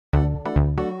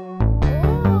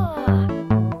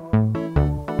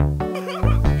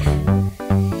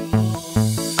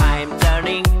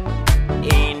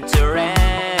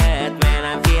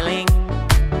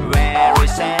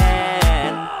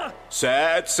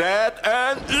Sad, sad,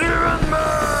 and even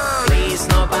more. Please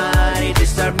nobody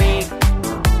disturb me.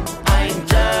 I'm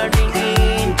turning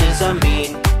into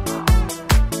zombie.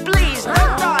 Please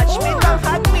don't touch me, don't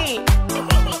hug me.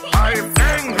 I'm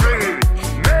angry,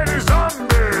 many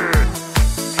zombie.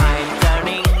 I'm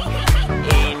turning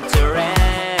into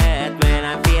red when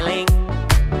I'm feeling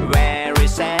very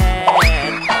sad.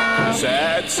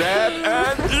 Sad, sad,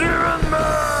 and even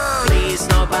more. Please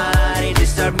nobody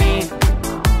disturb me.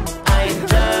 I'm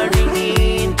turning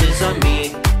into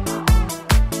zombie.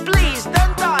 Please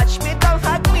don't touch me, don't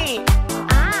hug me.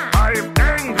 I'm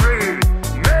angry,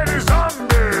 many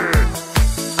zombie.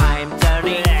 I'm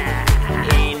turning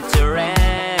into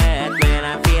red when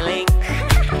I'm feeling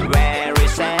very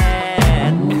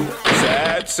sad.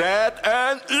 Sad, sad,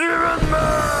 and even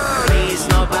more. Please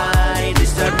nobody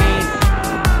disturb me.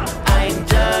 I'm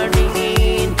turning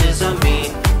into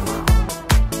zombie.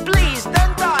 Please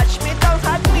don't touch me, don't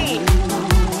hug me.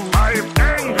 I'm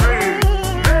angry,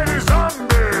 many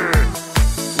zombie.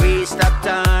 We stop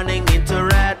turning into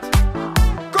red,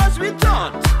 'cause we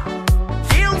don't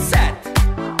feel sad.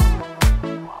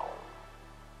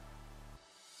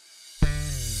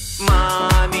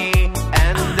 Mommy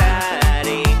and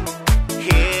Daddy,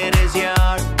 here is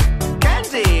your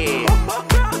candy.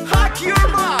 Hug your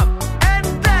mom and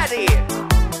Daddy.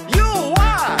 You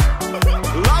are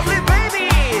lovely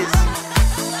babies.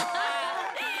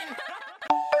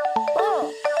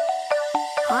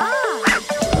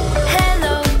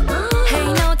 Hello, hey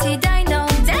naughty Dino,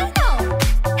 Dino.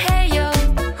 Hey yo,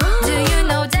 do you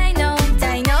know Dino,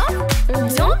 Dino?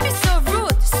 Don't be so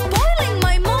rude, spoiling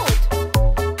my mood.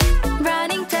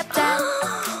 Running tap tap,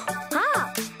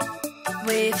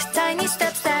 with tiny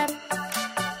step step.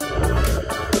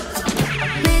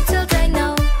 Little Dino,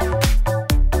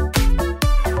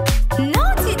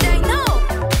 naughty Dino.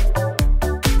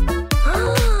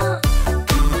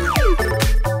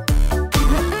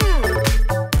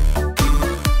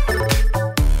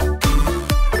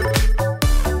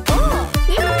 Oh,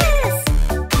 yes!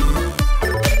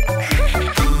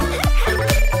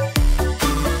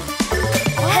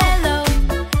 Hello,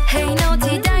 hey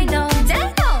naughty Dino,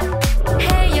 Dino.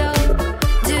 Hey yo,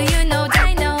 do you know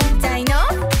Dino, Dino?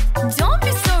 Don't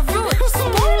be so rude,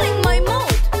 spoiling my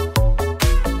mood.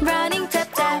 Running tap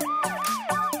tap,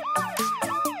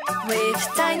 with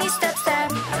tiny step step.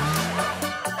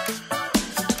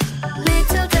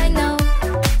 Little Dino,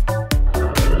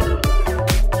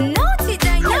 naughty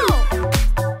Dino.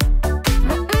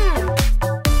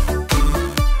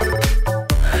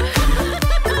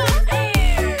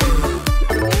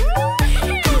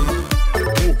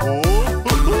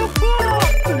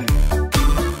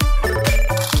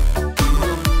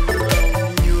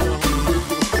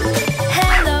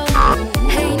 Hello,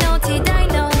 hey naughty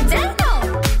Dino, Dino.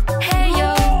 Hey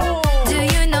yo, do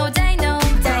you know Dino,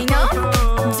 Dino?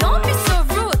 Don't be so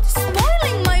rude,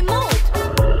 spoiling my mood.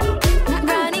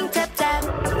 Running tap tap,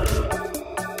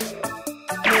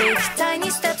 with tiny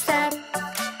step step.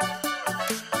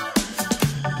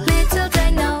 Little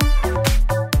Dino,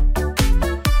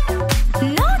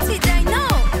 naughty Dino.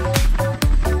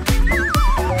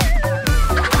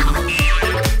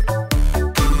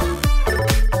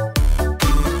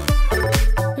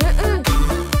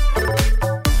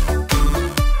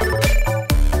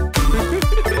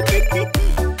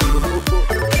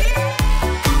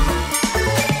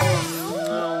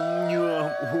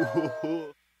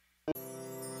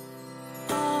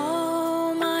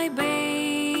 Oh, my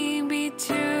baby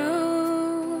tooth,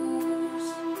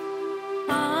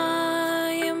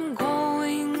 I am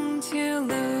going to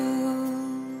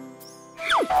lose.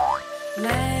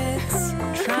 Let's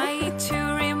try to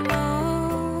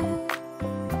remove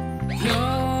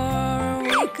your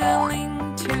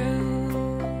wiggling tooth.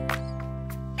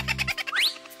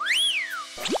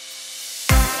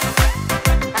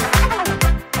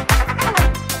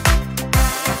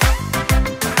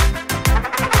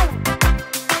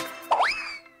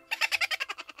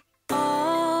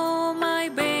 Oh, my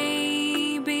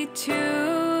baby tooth,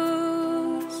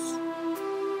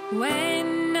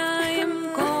 when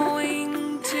I'm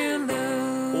going to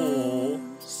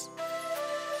lose,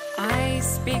 I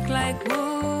speak like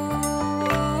woo.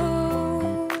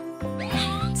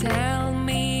 Tell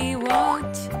me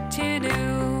what to do.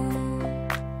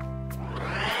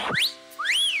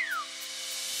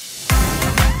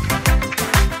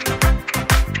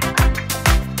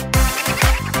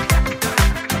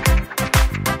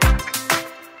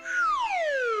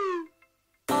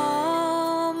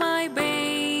 Oh, my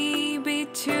baby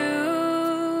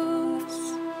tooth,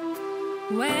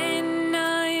 when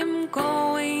I'm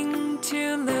going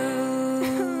to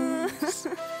lose,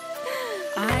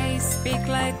 speak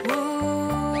like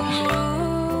woo.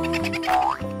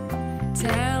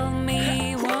 Tell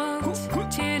me what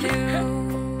to do.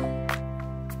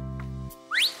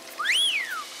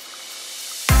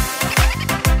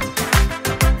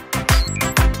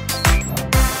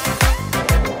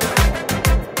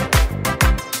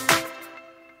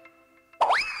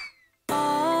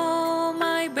 All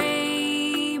my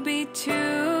baby choose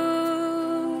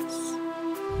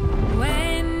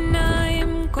when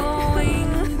I'm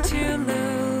going to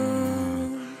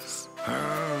lose.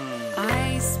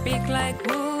 I speak like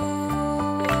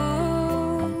woo.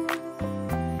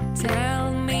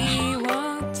 Tell me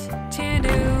what to do.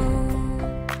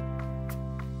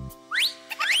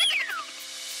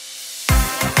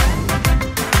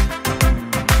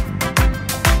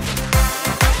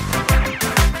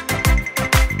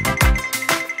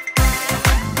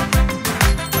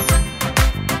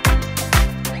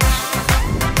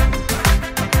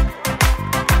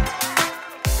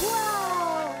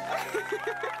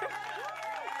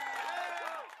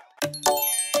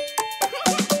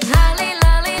 Lolly,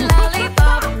 lolly,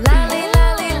 lollipop, lolly,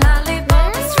 lolly,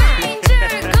 lollipop. Stranger,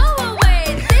 go away.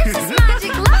 This is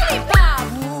magic lollipop.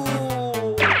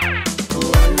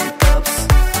 Lollipops.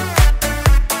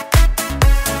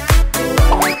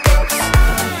 Lollipops.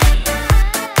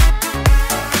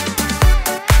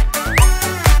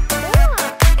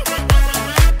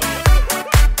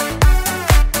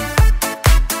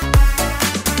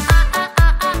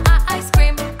 Ice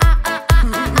cream,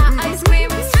 ice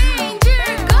cream. Stranger,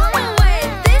 go away.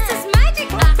 This is magic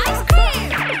ice cream.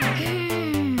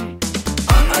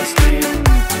 Ice cream. Ice cream.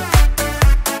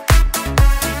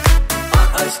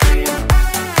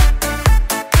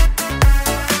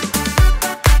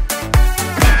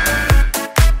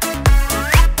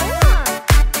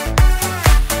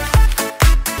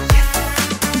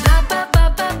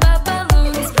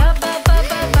 Balloons,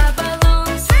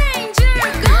 balloons. Stranger,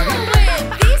 go away.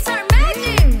 These are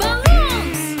magic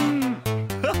balloons.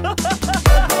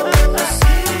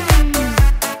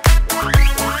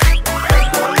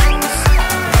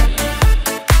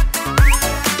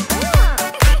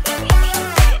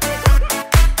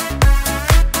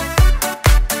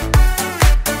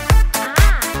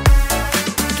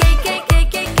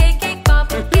 Cake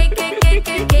pop,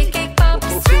 cake pop.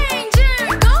 Stranger,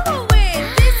 go away.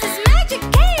 This is magic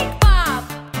cake pop.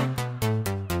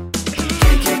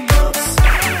 Cake pops.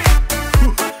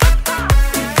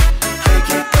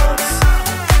 Cake pops.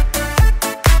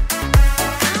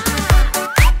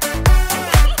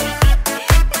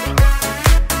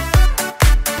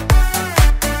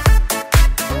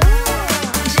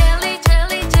 Jelly,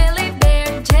 jelly, jelly bear.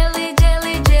 Jelly,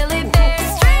 jelly, jelly bear.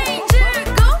 Stranger,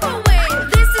 go away.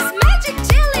 This is magic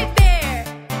jelly bear.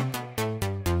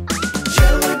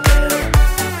 Jelly bear.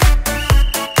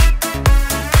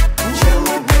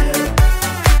 Jelly bear.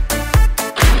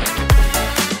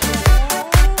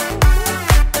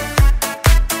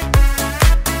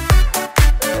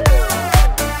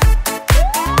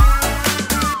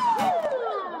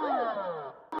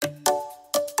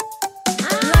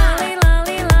 Lolly,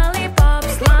 lolly,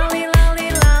 lollipops. Lolly, lolly,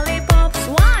 lollipops.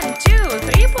 1, 2,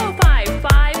 3, 4, 5.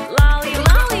 5 lolly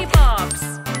lollipops.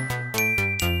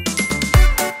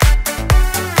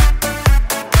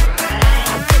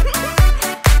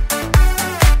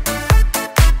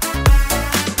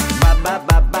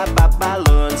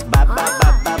 Balloons.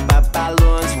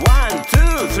 Balloons. 1,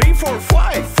 2, 3, 4,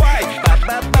 5. 5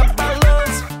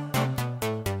 balloons.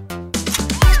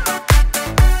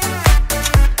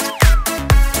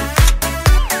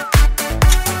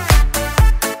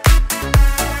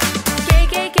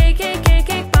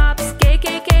 Cake pops.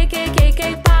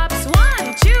 Cake pops.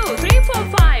 1, 2, 3, 4,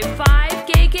 5. 5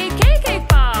 cake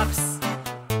pops.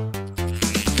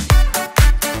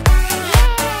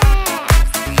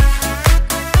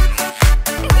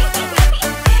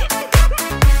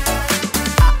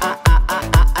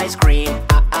 Ice cream.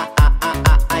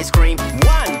 Ice cream.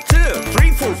 1, 2,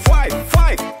 3, 4, 5.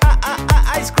 5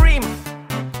 ice cream.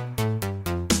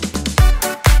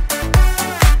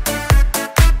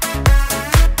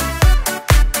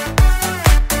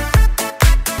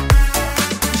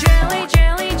 Jelly,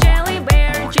 jelly, jelly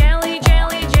bear. Jelly,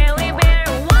 jelly, jelly bear.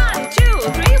 1, 2,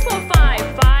 3, 4, 5.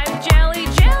 5 jelly,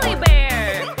 jelly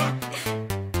bear.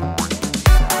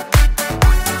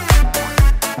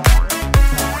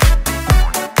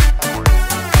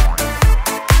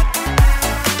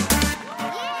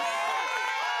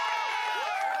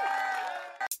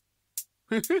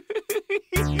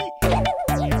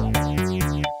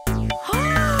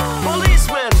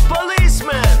 Policeman!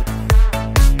 Policeman!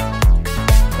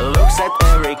 Looks at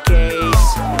every case.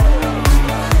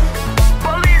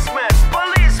 Policeman!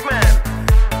 Policeman!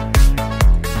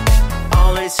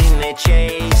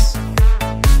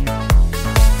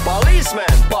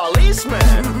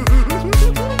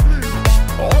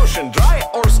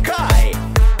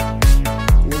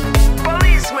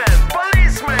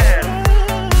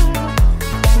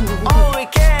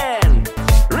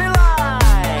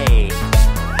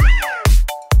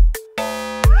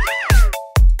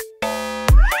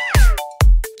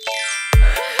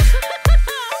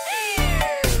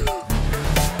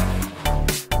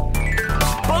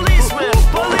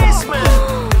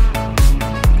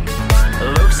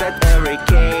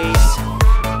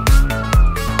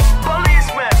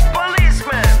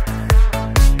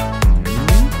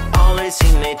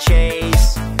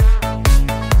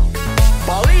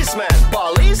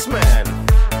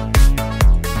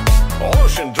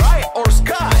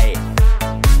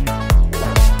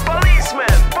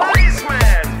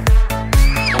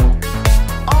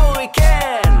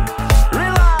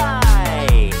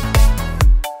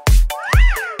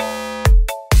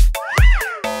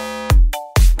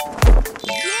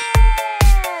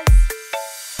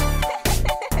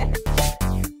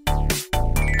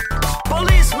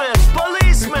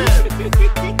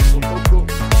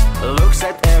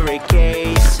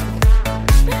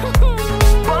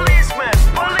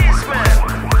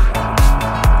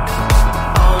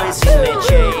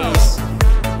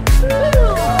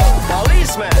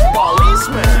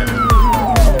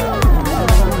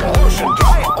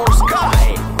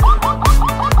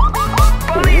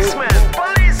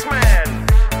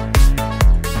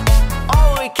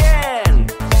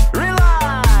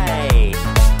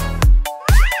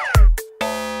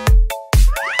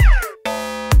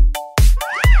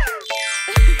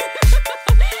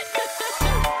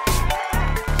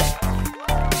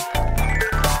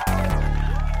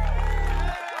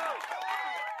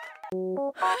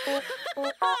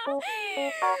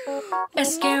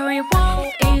 scary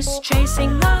wolf is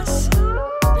chasing us.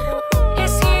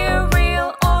 Is he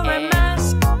real or a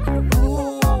mask?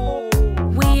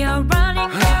 We are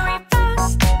running very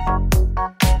fast.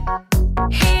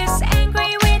 He is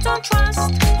angry, we don't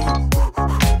trust.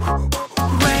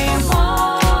 Grey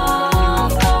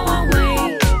wolf, go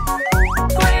away.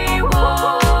 Grey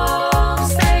wolf,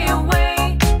 stay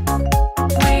away.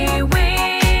 We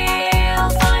will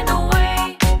find a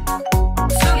way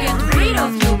to get rid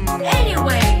of you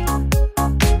anyway.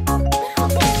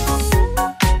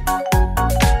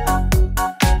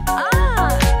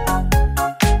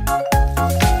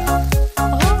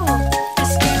 A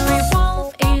scary wolf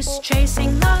is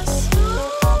chasing us.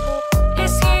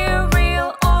 Is he real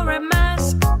or a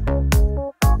mask?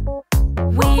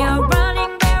 We are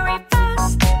running very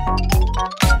fast.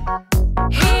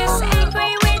 He is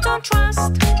angry, we don't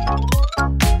trust.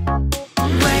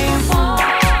 Grey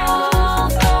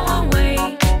wolf, go away.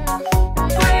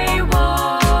 Grey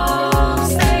wolf,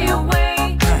 stay away.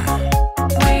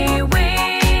 We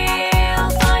will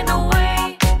find a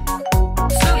way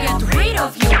to get rid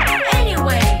of you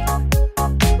anyway.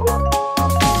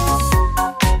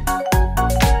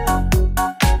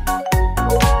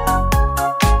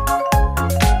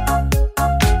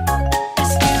 A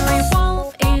scary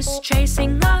wolf is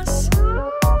chasing us.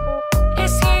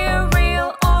 Is he real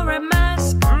or a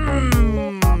mask?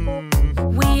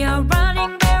 We are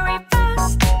running very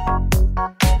fast.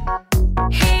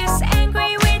 He is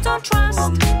angry, we don't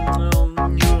trust.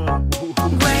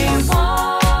 Grey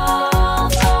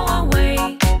wolf, go away.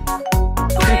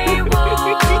 Grey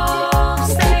wolf,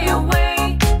 stay away.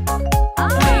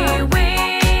 We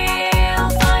will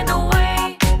find a way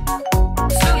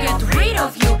to get rid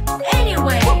of you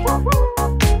anyway.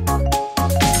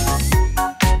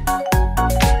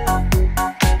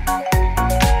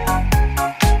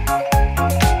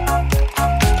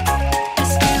 A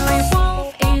scary wolf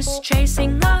is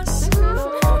chasing us.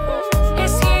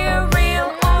 Is he real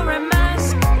or a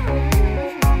mask?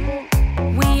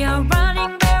 We are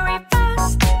running very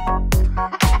fast.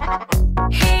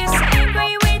 He is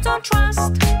angry, we don't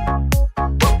trust.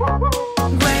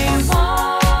 Grey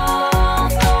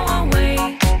wolf, go away.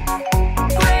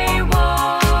 Grey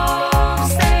wolf,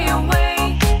 stay away.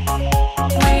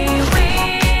 We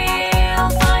will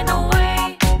find a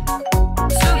way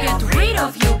to get rid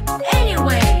of you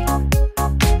anyway.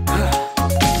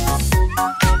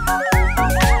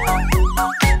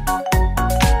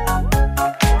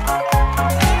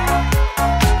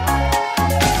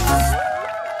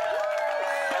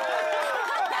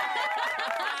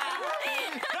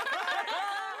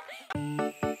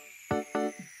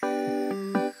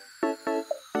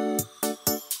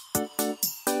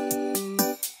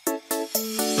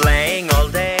 Playing all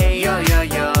day, yo yo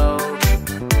yo.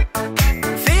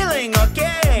 Feeling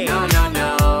okay, no no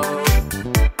no.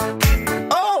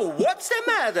 Oh, what's the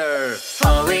matter?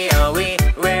 Ollie, Ollie,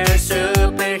 we're a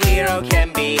superhero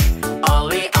can be.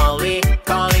 Ollie, Ollie,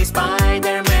 calling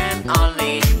Spiderman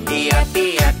only.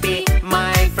 Yappy, yappy,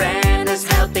 my friend is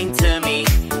helping to me.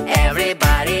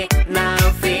 Everybody now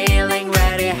feeling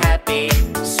very happy.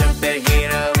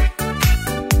 Superhero,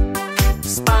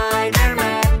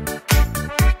 Spiderman.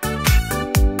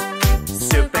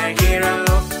 Superhero,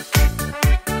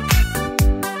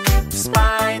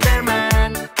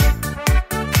 Spiderman.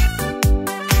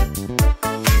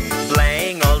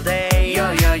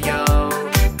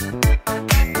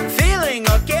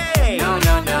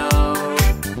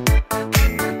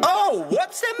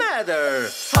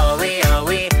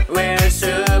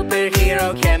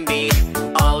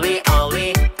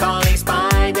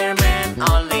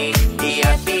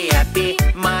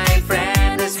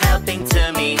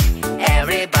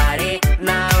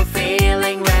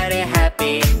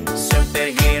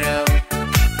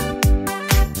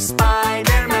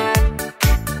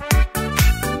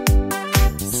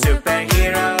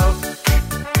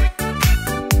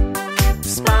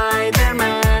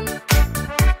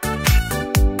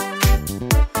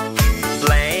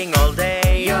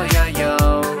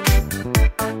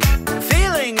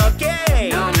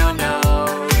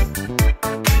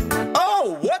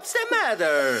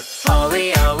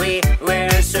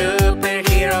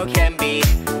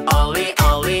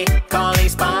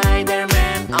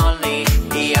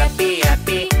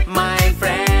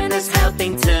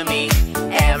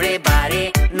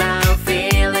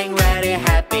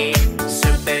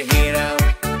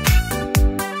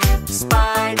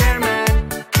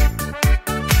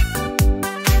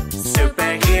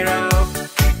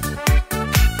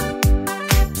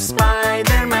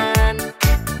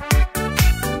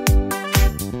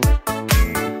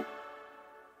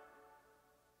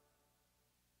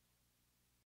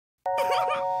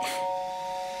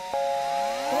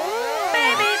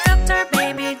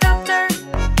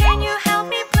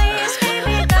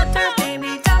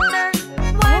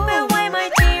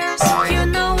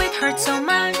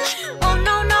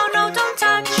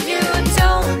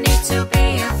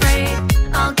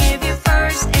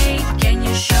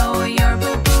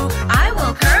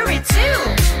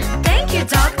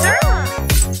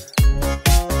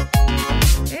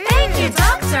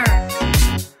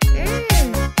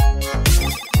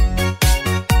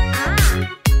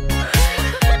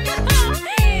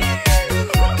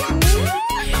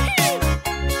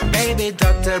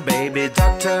 baby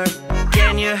doctor.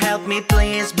 Can you help me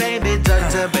please, baby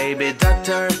doctor, baby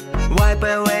doctor? Wipe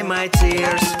away my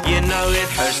tears, you know it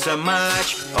hurts so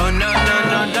much. Oh no, no,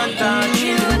 no, don't touch.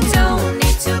 You don't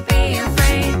need to be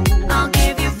afraid. I'll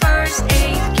give you first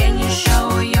aid. Can you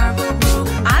show your boo-boo?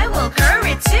 I will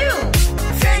curry too.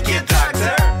 Thank you,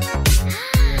 doctor.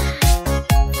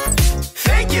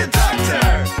 Thank you, doctor.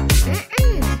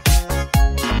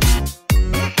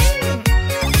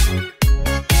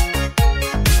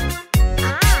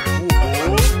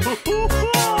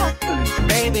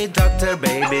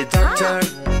 Baby doctor,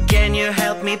 can you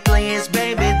help me please,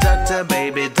 baby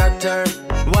doctor?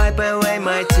 Wipe away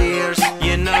my tears,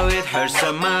 you know it hurts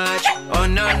so much. Oh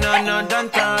no, no, no,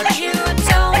 don't touch. You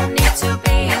don't need to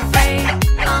be afraid.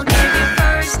 I'll give you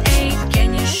first aid.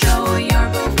 Can you show your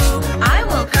boo-boo? I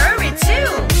will curry too.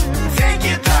 Thank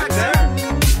you, doctor.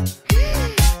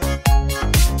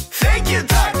 Thank you,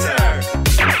 doctor.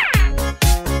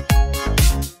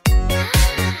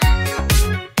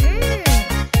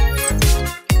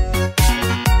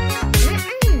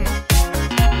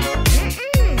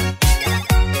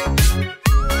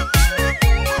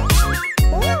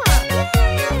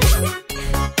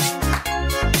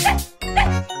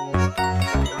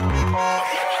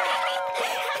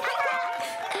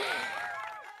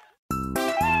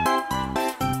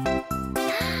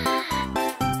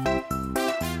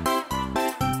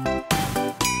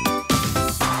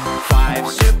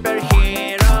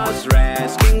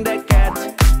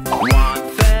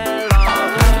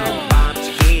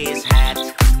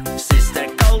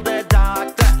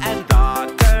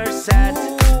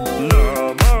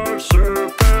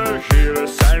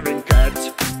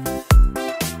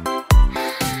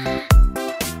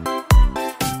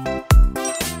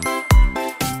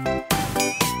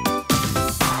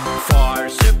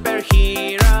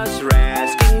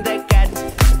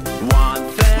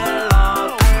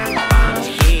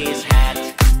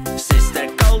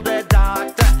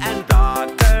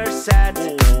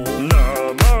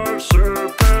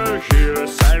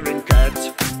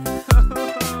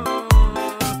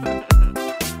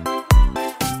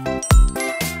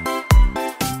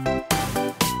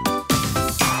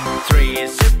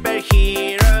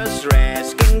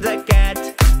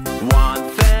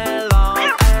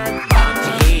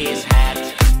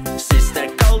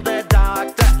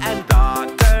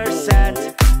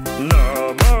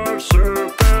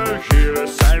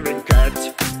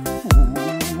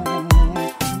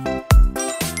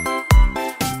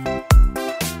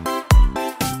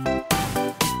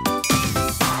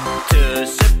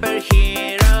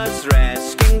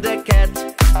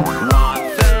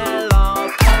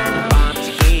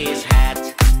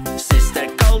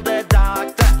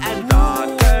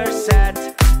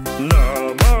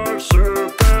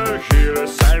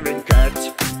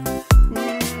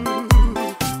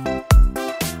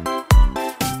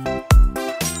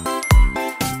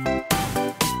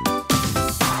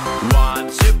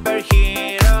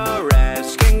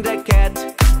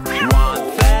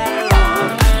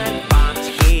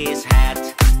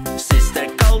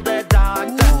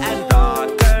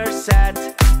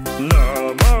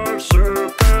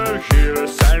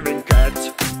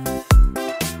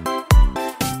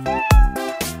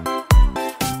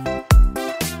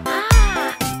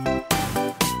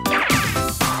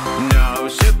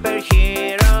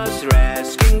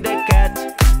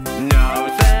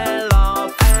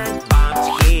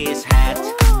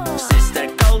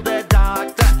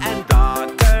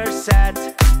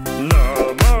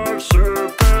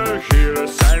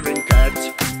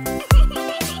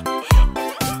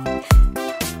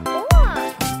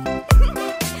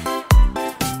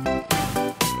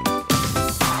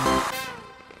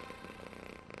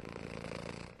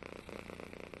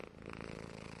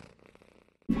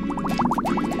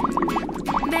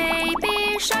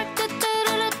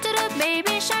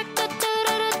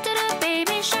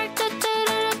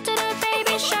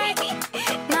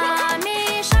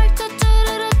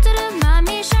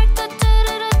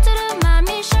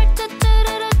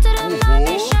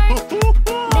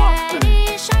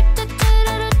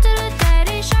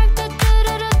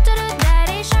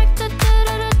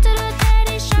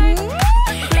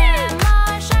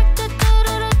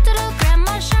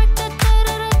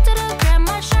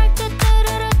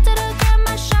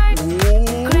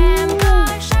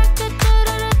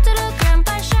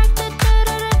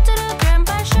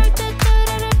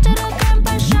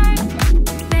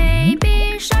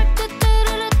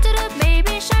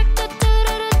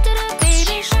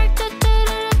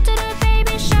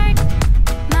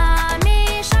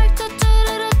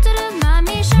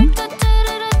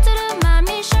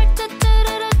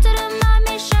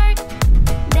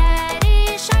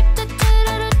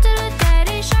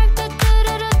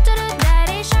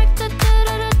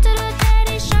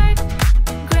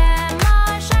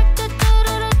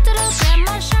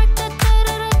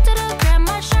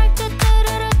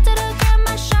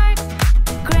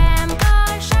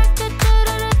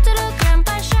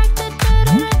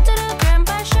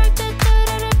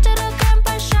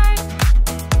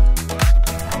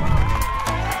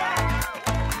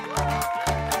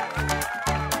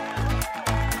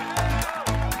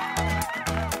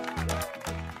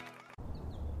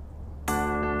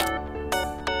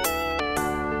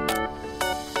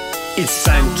 It's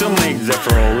time to make the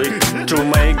frolic, to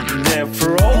make the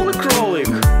frolic-rollick.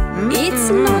 It's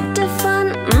not the fun.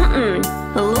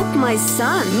 Look, my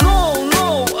son. No,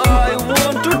 no, I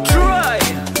want to try.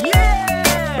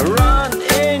 Yeah! Run,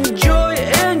 enjoy,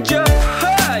 and jump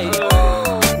high.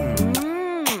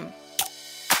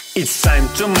 It's time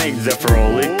to make the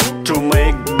frolic, to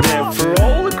make the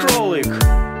frolic-rollick.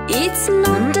 It's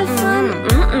not the fun.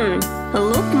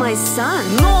 Look, my son.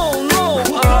 No, no,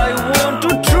 I want to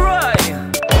try.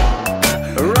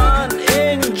 Run,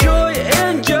 enjoy,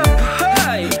 and jump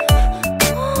high.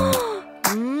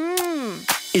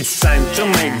 It's time to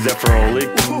make the frolic,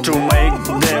 to make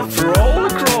the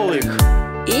frolic-rollick.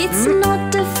 It's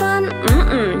not the fun.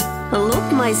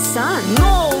 Look, my son.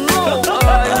 No, no,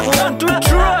 I want to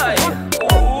try.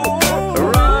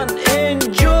 Run,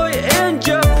 enjoy, and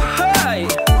jump high.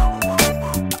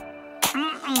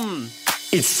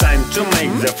 It's time to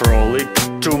make the frolic,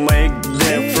 to make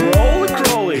the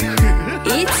frolic-rollick.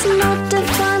 It's not the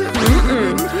fun.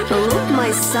 Look,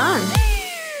 my son.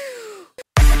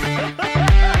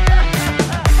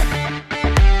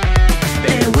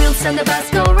 The wheels on the bus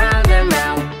go round and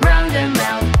round, round and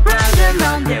round, round and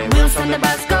round. The wheels on the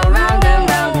bus go round and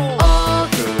round, all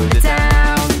through the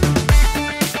town.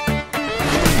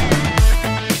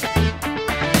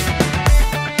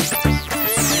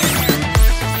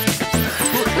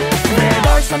 The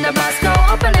doors on the bus go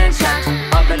open and shut,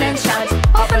 open and shut,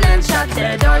 open and shut.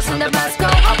 The doors on the bus go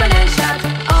open and shut,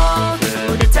 all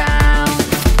through the town.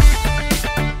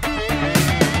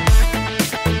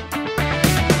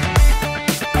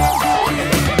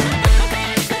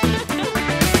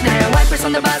 The wipers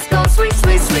on the bus go swish,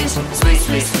 swish, swish, swish,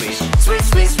 swish, swish, swish,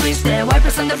 swish, swish. The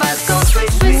wipers on the bus go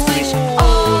swish, swish, swish,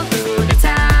 all through the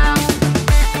town.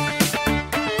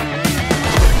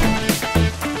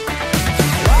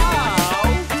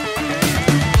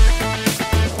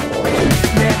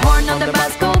 The horn on the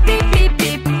bus go beep, beep,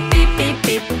 beep, beep, beep,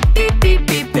 beep, beep, beep,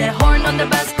 beep. The horn on the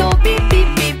bus go beep, beep,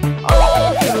 beep,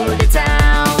 all through the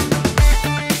town.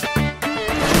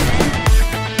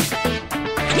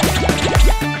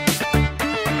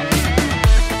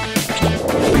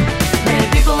 The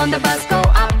people on the bus go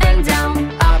up and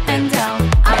down, up and down,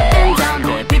 up and down.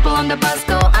 The people on the bus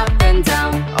go up and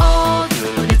down, all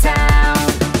through the town.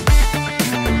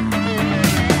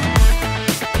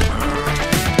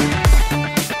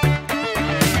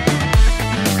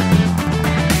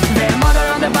 The motor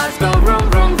on the bus go vroom,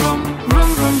 vroom, vroom,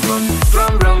 vroom, vroom, vroom,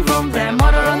 vroom, vroom, vroom. The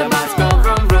motor on the bus go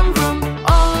vroom, vroom, vroom,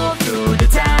 all through the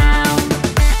town.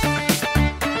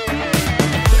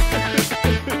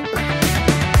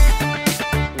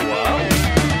 Wow!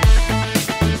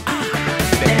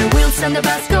 The wheels on the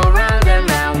bus go round and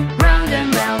round, round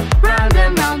and round, round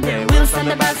and round. The wheels on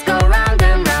the bus go round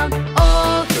and round,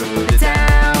 all through the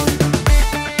town.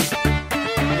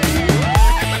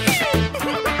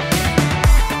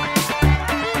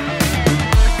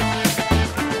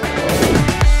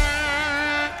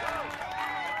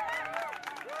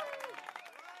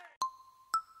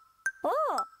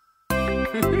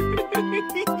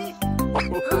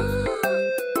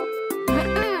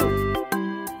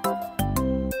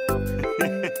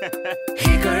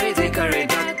 Hickory, dickory,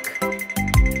 dock.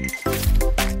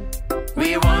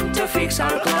 We want to fix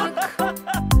our clock.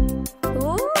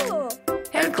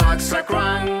 And clock struck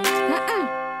wrong.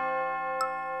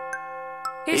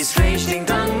 It's strange ding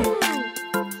dong.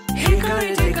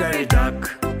 Hickory, dickory,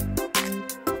 dock.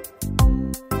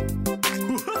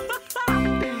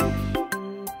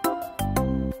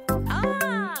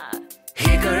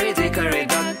 Hickory, dickory,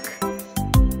 dock.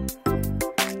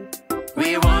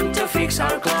 We want to fix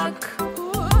our clock.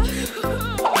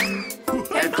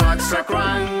 And clock struck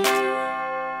wrong.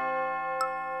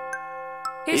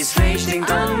 It's strange ding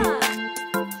dong.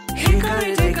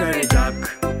 Hickory, dickory, dock.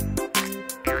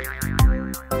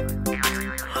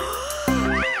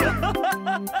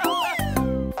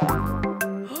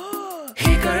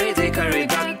 Hickory, dickory,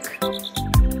 dock.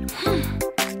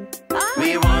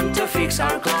 We want to fix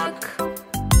our clock.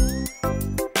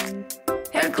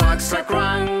 And clock struck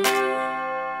wrong.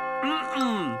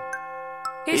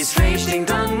 It's strange ding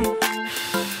dong.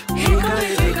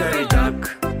 Hickory, dickory, dock.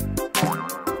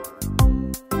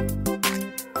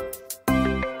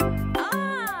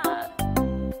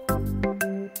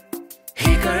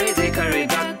 Hickory, dickory,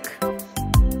 dock.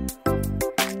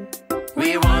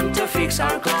 We want to fix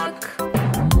our clock.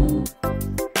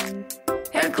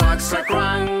 And clock struck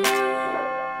wrong.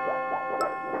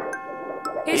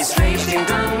 It's strange ding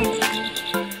dong.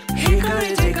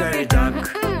 Hickory, dickory, dock.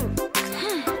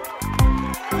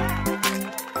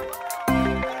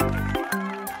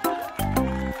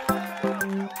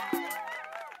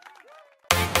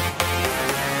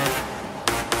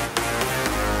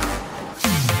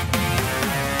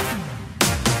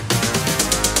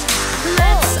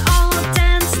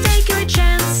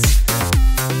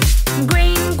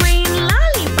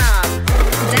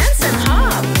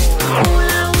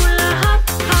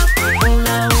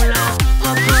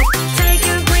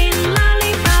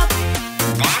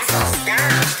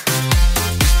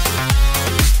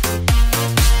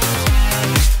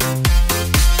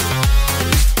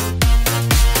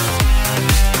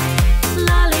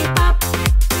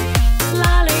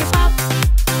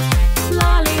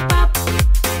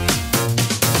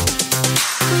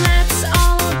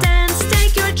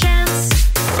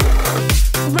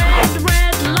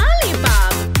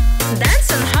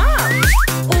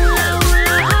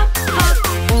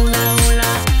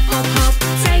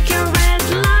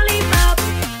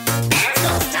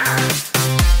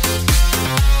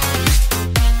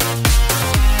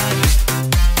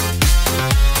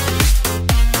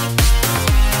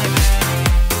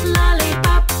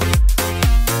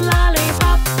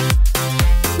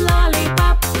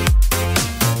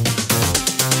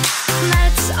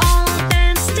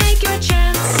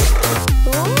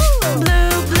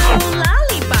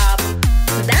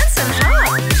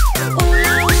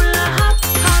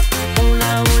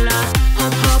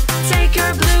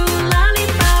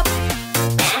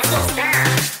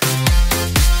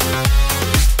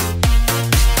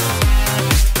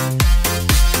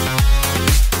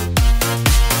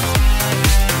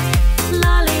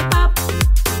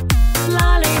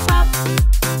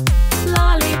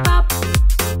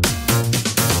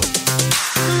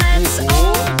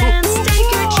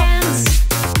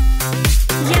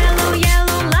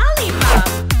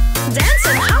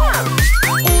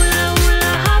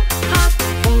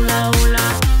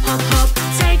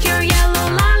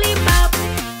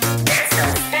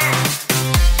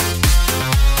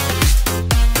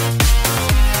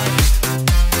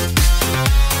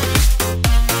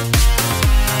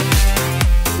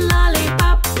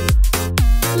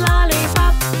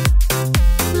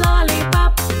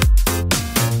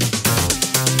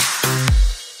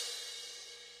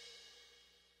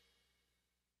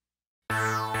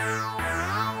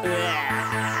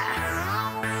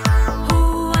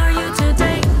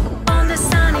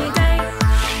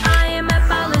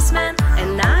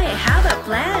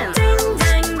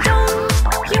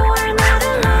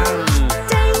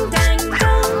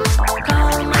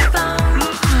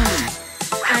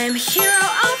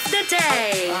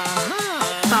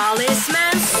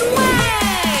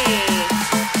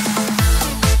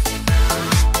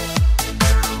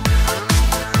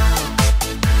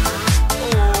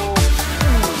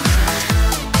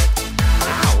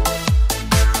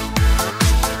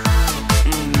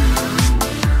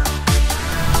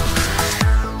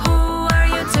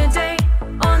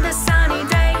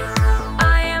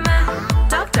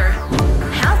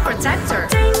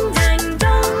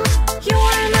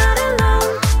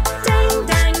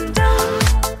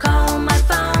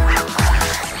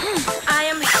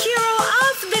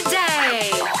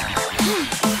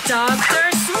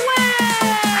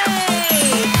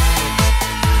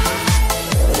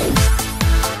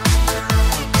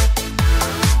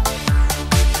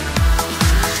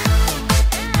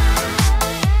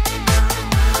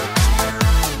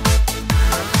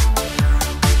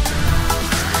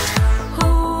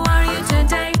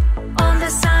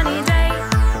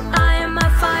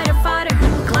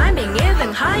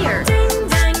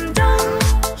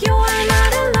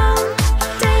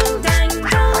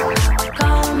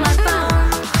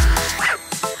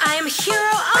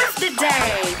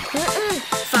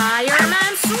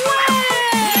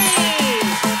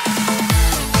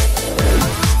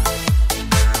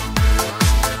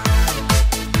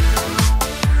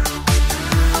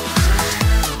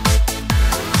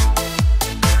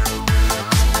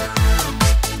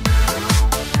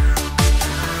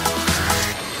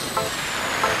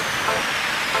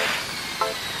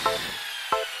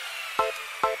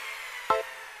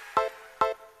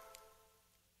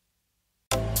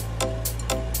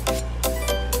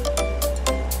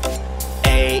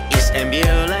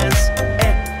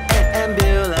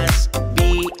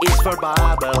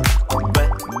 bubble,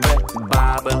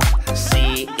 bubble.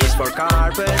 C is for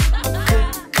carpet,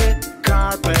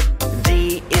 carpet.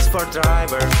 D is for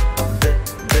driver,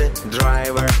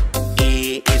 driver.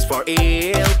 E is for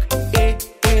ilk,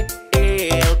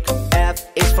 ilk. F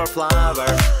is for flower,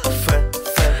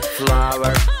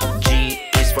 flower. G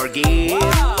is for give,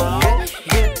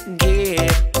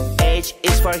 give. H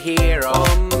is for hero,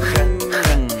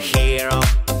 hero.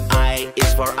 I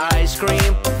is for ice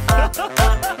cream,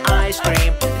 ice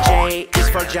cream. J is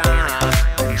for jump,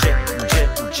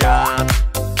 jump.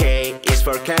 K is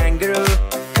for kangaroo,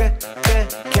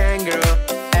 kangaroo.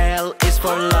 L is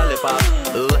for lollipop,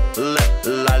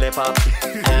 lollipop.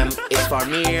 M is for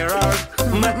mirror,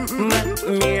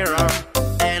 mirror.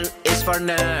 N is for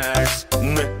nurse,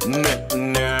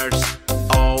 nurse.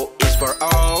 O is for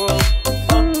owl,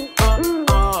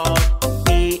 owl.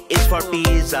 P is for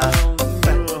pizza,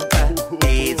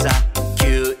 pizza.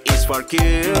 Q is for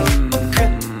Q,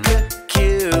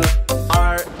 Q.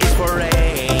 R is for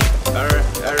rain,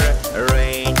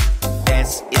 rain.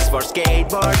 S is for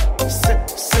skateboard,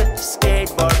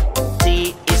 skateboard.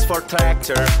 T is for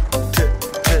tractor,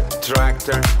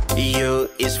 tractor. U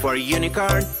is for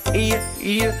unicorn,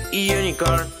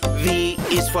 unicorn. V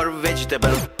is for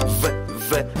vegetable,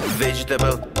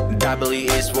 vegetable. W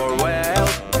is for whale,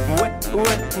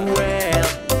 whale.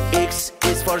 X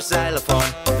is for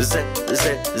xylophone,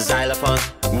 xylophone.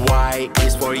 Y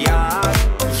is for yard,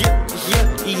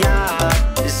 yard.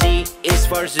 Z is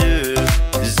for zoo,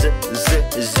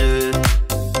 zoo.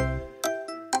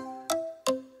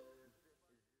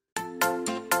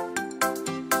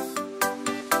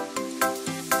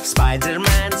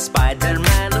 Spiderman,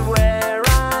 Spiderman, where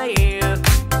are you?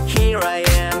 Here I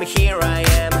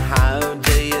am, how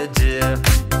do you do?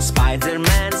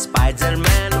 Spiderman,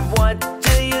 Spiderman, what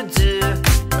do you do?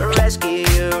 Rescue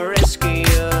you,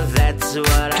 that's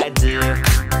what I do.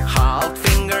 Hulk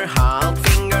finger,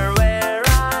 where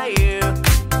are you?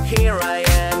 Here I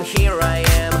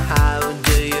am, how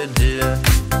do you do?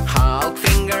 Hulk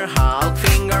finger,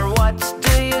 what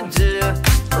do you do?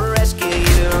 Rescue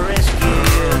you,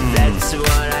 that's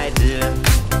what I do.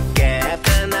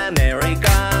 Captain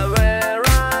America, where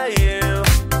are you?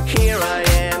 Here I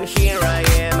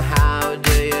am, how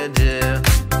do you do?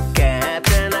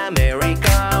 Captain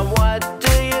America, what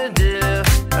do you do?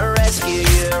 Rescue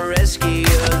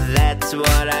you, that's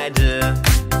what I do.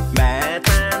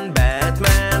 Batman,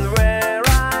 Batman, where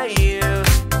are you?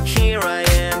 Here I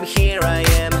am,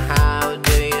 how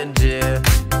do you do?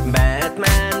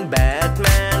 Batman,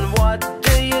 Batman, what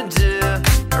do you do?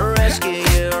 Rescue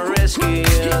you,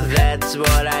 that's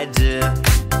what I do.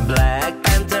 Black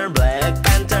Panther,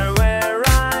 where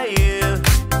are you?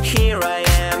 Here I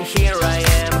am,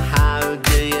 how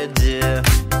do you do?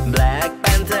 Black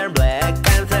Panther,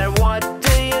 what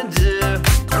do you do?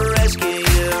 Rescue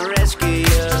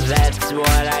you, that's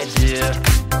what I do.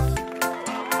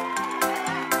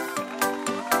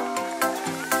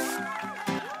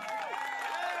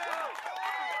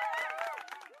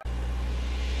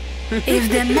 If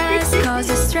the mask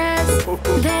causes stress,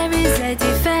 there is a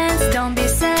defense. Don't be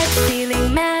sad,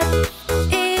 feeling mad.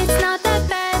 It's not that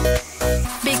bad.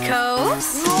 Because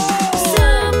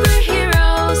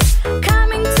superheroes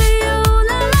coming to you,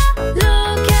 la la.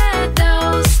 Look at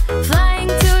those flying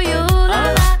to you, la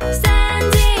la.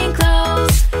 Standing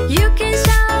close, you can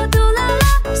shout, ooh la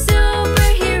la.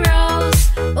 Superheroes,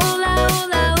 ooh la ooh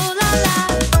la ooh la la.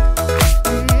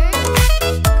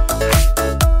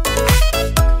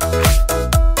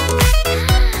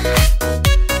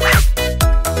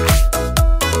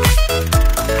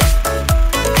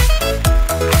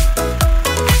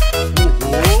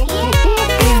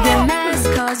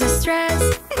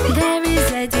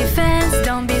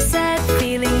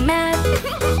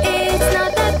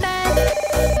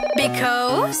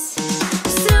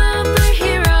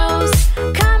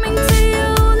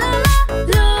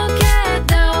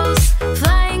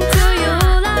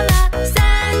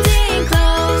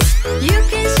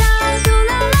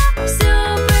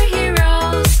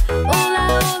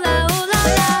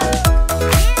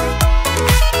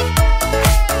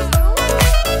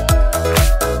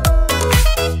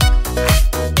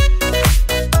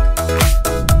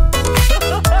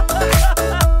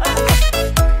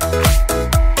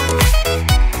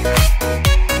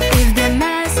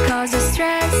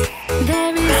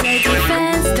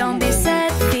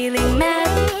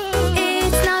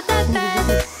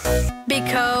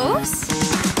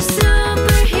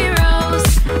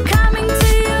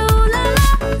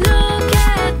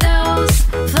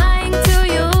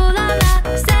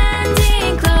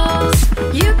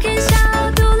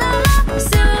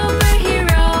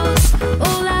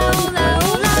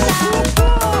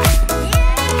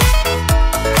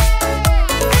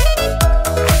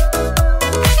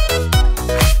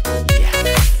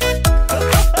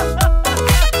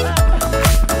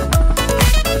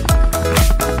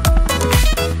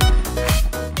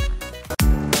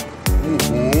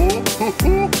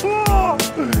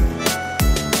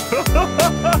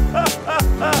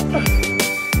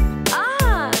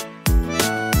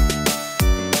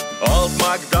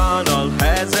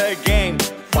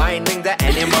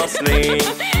 name?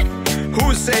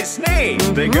 Who says name?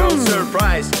 The girl's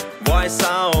surprised. Voice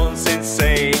sounds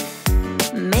insane.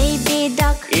 Maybe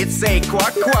duck, It's a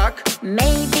quack quack.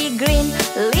 maybe green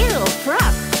little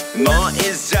frog. No,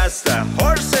 it's just a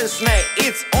horse's neigh.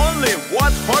 It's only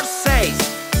what horse says.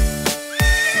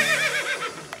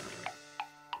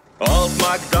 Old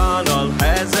McDonald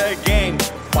has a game,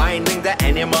 finding the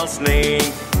animal's name.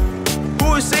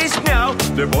 Who says no?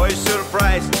 The boy's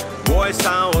surprised. Voice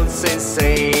sounds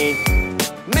insane.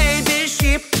 Maybe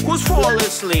sheep who's fall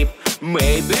asleep.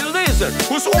 Maybe lizard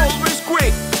who's always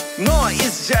quick. No,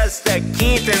 it's just a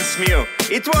kitten's mew.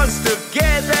 It wants to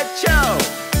get a chow.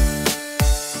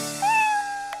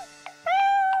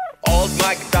 Old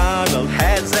MacDonald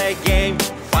has a game,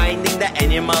 finding the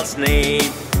animal's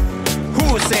name.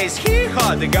 Who says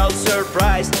hee-haw? The girl's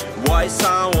surprised. Voice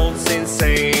sounds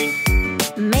insane.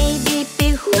 Maybe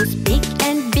pig who's big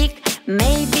and big.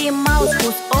 Maybe mouse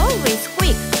who's always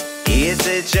quick. Is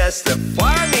it just a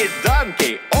funny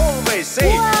donkey? Always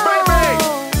say bye-bye.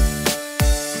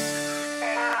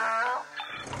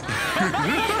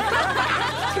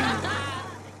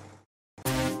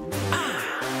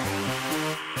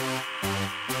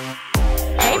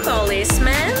 Hey,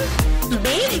 policeman.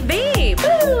 Beep, beep.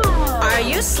 Are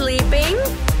you sleeping?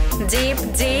 Deep,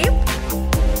 deep.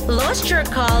 Lost your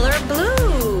color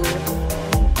blue.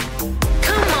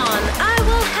 Come on, I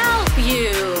will help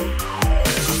you.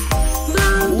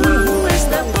 Blue, blue is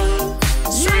the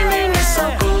blue. Swimming is so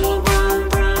cool. Vroom,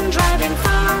 vroom, driving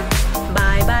far.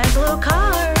 Bye, bye, blue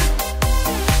car.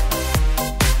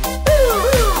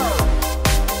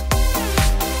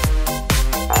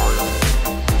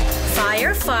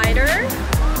 Firefighter,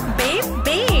 beep,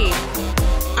 beep.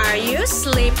 Are you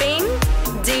sleeping?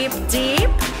 Deep, deep.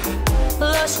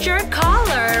 Lost your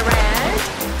color, red.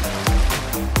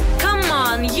 Come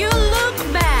on, you look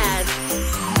bad.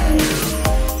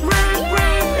 Red,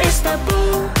 red is the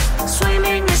blue.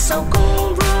 Swimming is so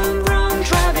cool. Vroom, vroom,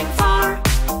 driving far.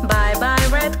 Bye, bye,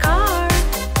 red car.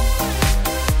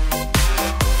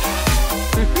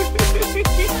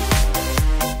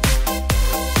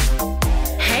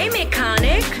 Hey,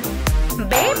 mechanic.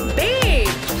 Beep, beep.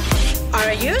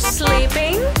 Are you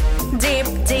sleeping? Deep,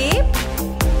 deep.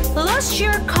 Lost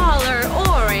your color,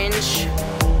 orange.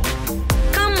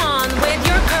 Come on with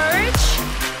your courage.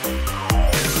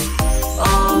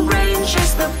 Orange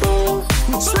is the bull.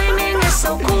 Swimming is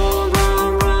so cool.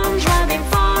 Vroom, vroom, driving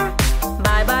far.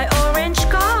 Bye, bye, orange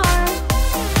car.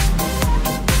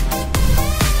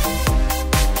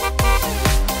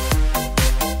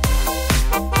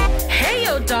 Hey,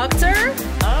 yo, doctor.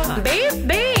 Beep,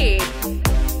 beep.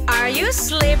 Are you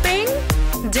sleeping?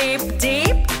 Deep,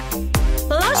 deep.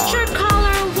 Lost your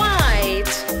color,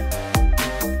 white.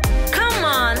 Come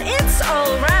on, it's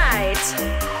alright.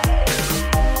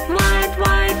 White,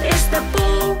 white is the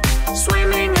bull.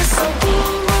 Swimming is so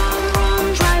cool. Vroom,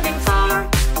 vroom, driving far.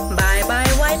 Bye,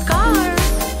 bye, white car.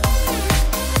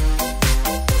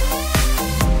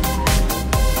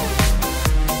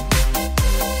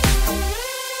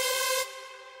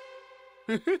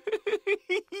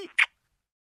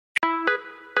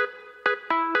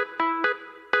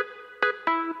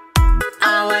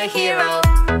 Our hero,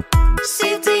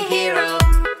 city hero,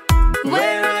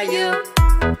 where are you?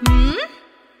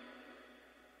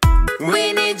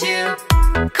 We need you,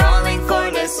 calling for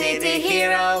the city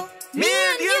hero. Me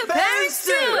and your parents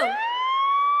too.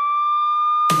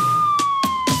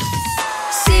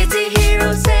 City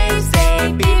hero saves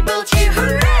day, people cheer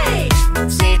hooray.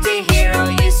 City hero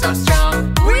is so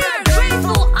strong, we are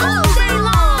grateful all day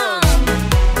long.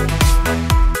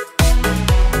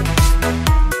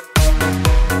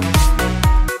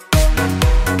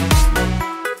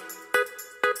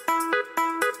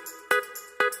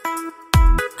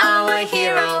 Our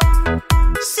hero,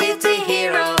 city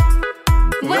hero,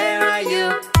 where are you?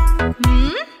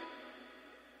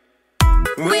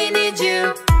 We need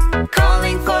you,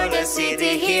 calling for the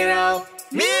city hero.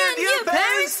 Me and your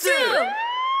parents too.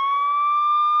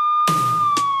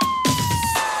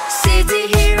 City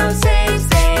hero saves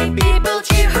day, people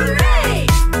cheer hooray.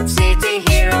 City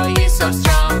hero is so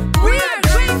strong, we are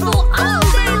grateful all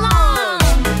day long.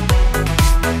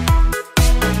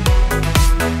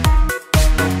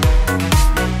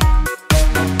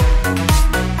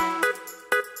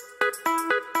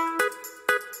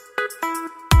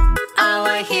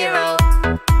 Our hero,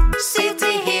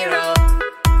 city hero,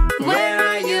 where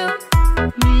are you?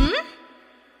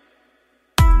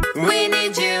 We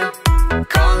need you,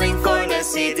 calling for the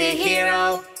city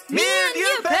hero. Me and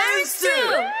your parents too.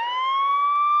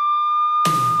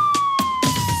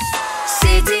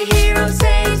 City hero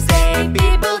saves day,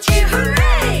 people cheer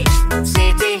hooray.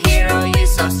 City hero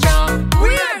is so strong.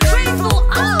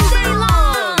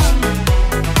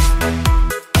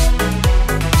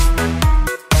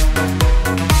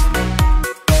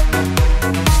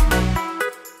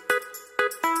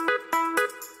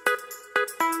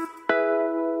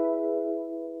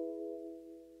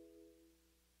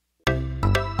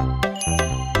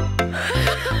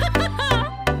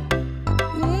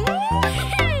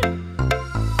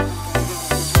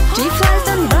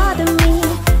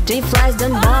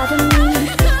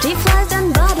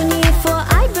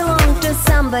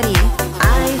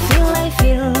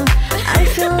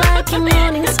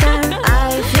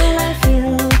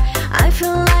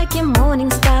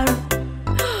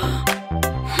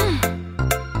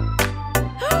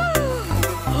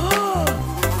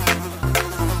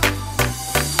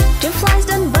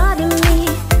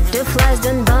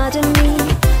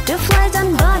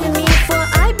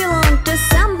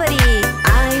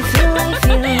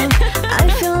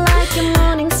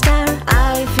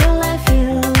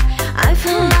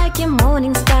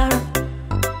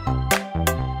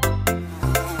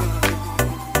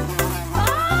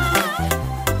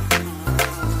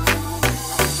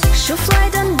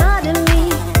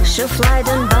 Shoo fly,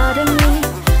 don't bother me.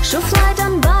 Shoo fly,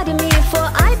 don't bother me,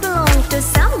 for I belong to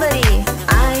somebody.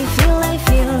 I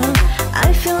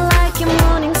feel like a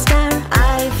morning star.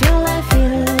 I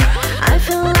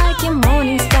feel like a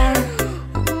morning star.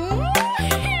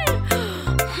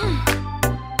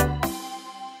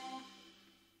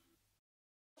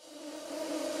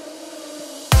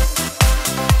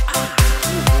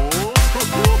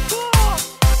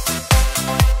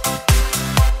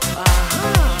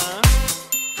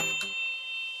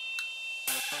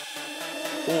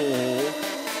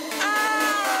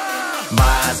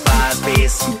 Buzz, buzz,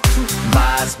 bees.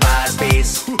 Buzz, buzz,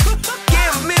 bees.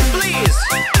 Give me please.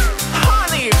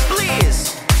 Honey, please.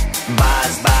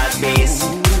 Buzz, buzz, bees.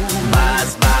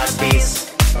 Buzz, buzz, bees.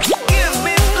 Give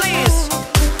me please.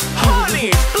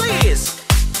 Honey, please.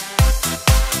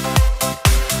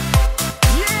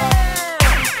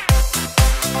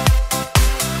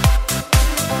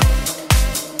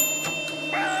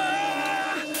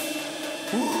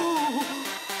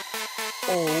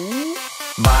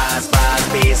 Buzz, buzz,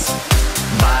 bees.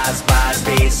 Buzz, buzz,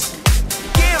 bees.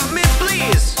 Give me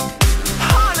please.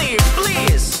 Honey,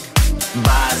 please.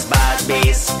 Buzz, buzz,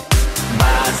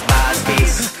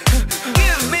 bees. Buzz,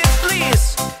 buzz, bees. Give me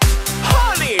please.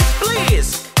 Honey,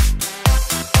 please.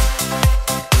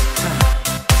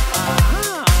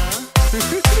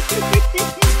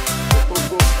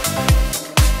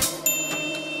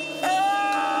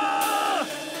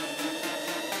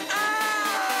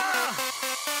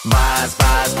 Buzz,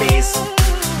 buzz, bees.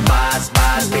 Buzz,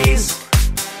 buzz, bees.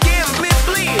 Give me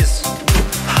please.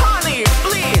 Honey,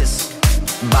 please.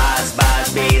 Buzz,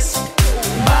 buzz, bees.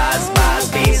 Buzz, buzz,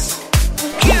 bees.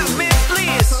 Give me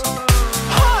please.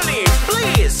 Honey,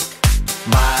 please.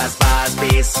 Buzz, buzz,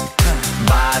 bees.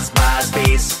 Buzz, buzz,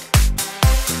 bees.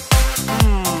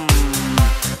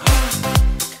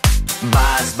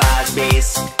 Buzz, buzz,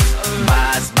 bees.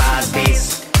 Buzz, buzz,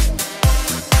 bees.